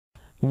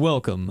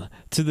Welcome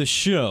to the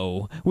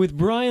show with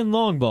Brian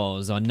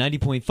Longballs on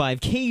 90.5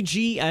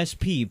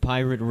 KGSP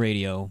Pirate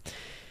Radio.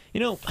 You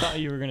know, thought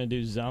you were going to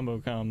do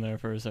Zombocom there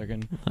for a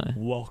second.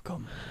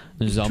 Welcome.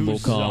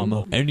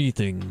 Zombocom.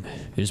 Anything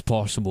is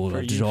possible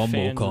at Zombocom. Fans of the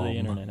Zombocom.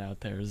 internet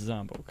out there,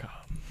 Zombocom.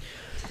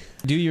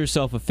 Do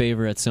yourself a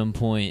favor at some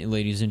point,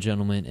 ladies and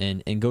gentlemen,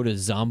 and go to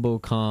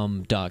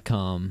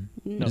zombocom.com.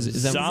 No,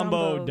 Is that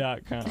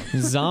Zombo.com.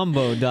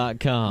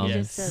 Zombo.com. It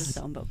just says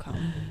Zombocom.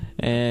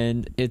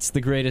 And it's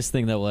the greatest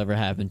thing that will ever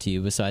happen to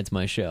you besides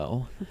my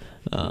show.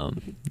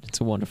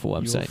 It's a wonderful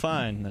website. You will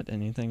find that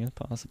anything is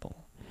possible.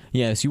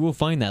 Yes, you will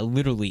find that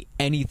literally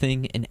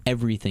anything and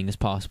everything is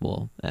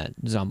possible at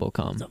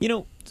Zombocom. You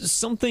know,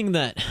 something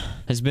that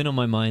has been on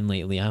my mind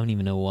lately, I don't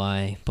even know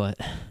why, but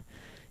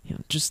you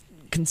know, just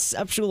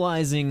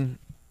conceptualizing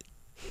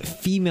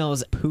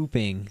females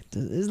pooping.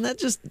 Isn't that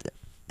just...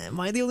 Am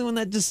I the only one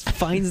that just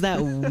finds that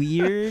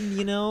weird,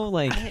 you know?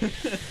 Like,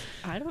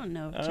 I don't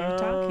know what you're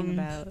talking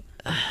about.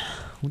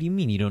 What do you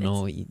mean you don't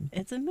know?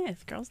 It's a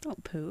myth. Girls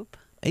don't poop.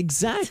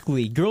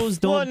 Exactly. Girls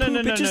don't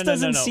poop. It just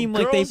doesn't seem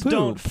like they poop. Girls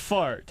don't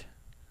fart.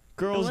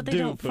 Girls well, they do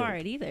don't poop.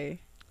 fart either.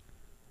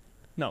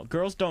 No,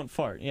 girls don't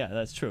fart. Yeah,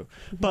 that's true.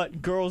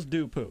 But girls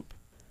do poop.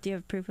 Do you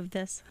have proof of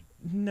this?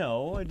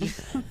 No,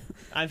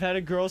 I've had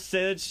a girl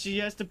say that she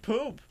has to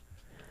poop.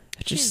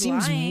 It just She's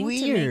seems lying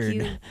weird. To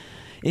make you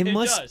It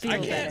must. does. I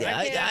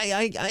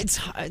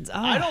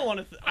don't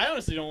want to. I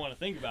honestly don't want to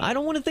think about it. I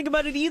don't want to think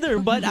about it either,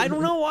 but I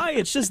don't know why.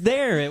 It's just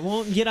there. It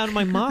won't get out of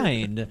my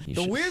mind.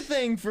 The weird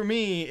thing for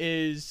me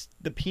is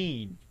the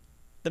peeing.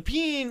 The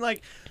peeing,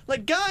 like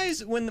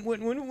guys, when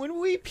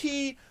we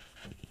pee,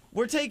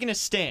 we're taking a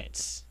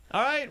stance.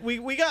 All right,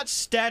 we got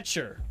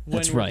stature when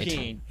That's we're right.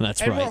 peeing.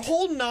 That's and right. We're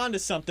holding on to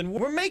something.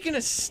 We're making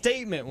a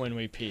statement when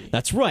we pee.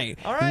 That's right.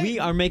 All right. We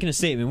are making a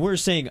statement. We're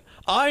saying,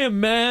 I am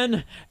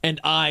man and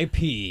I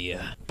pee.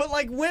 But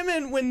like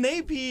women, when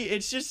they pee,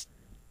 it's just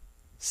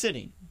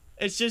sitting.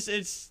 It's just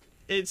She's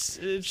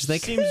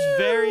like, seems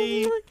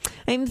very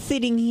I'm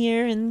sitting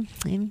here and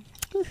I'm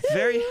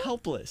very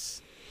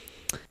helpless.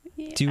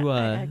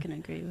 Yeah, I can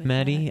agree with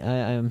Maddie, that.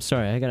 I'm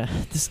sorry. I gotta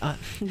this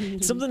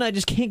something I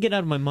just can't get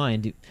out of my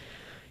mind.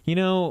 You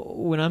know,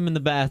 when I'm in the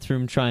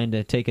bathroom trying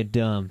to take a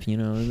dump, you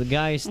know, the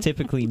guys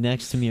typically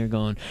next to me are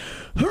going,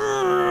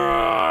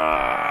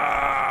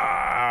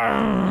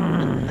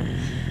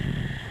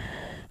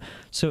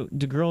 so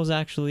do girls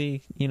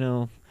actually, you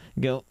know,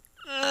 go,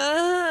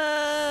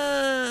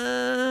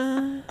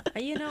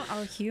 You know,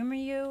 I'll humor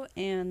you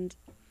and...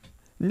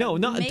 No,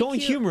 make don't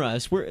you- humor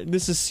us.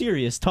 This is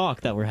serious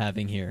talk that we're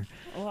having here.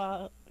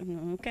 Well,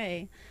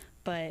 okay.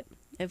 But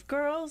if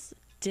girls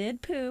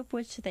did poop,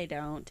 which they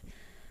don't,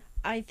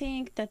 I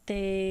think that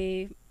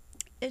it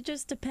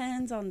just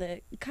depends on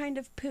the kind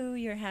of poo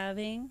you're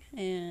having.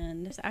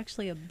 And there's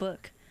actually a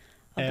book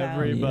about...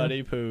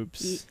 Everybody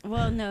poops.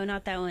 Well, no,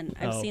 not that one.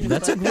 I've seen a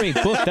That's a book. great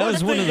book. That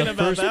was one of the Thinking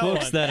about first that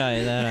books one. that I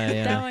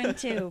That one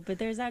too. But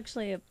there's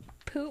actually a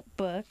poop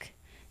book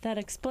that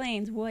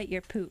explains what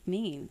your poop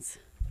means.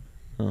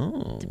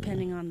 Oh.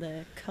 Depending on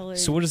the color.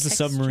 So what does the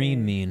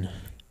submarine mean?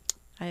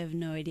 I have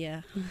no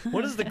idea.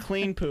 What does the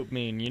clean poop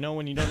mean? You know,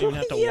 when you don't even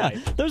have to Yeah,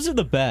 wipe. those are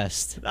the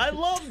best. I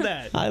love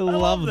that. I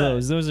love that.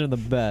 those. Those are the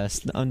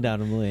best,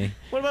 undoubtedly.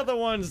 What about the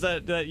ones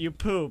that you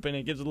poop and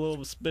it gives a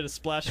little bit of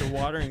splash of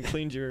water and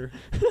cleans your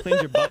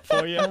butt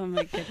for you? Oh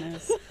my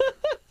goodness.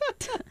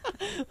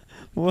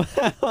 Well,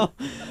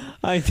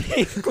 I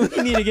think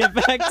we need to get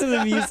back to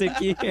the music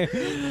here.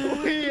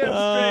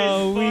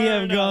 We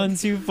have gone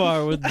too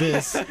far with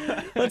this.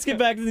 Let's get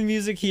back to the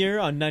music here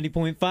on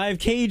 90.5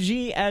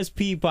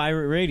 KGSP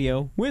Pirate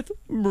Radio with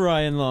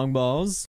Brian Longballs.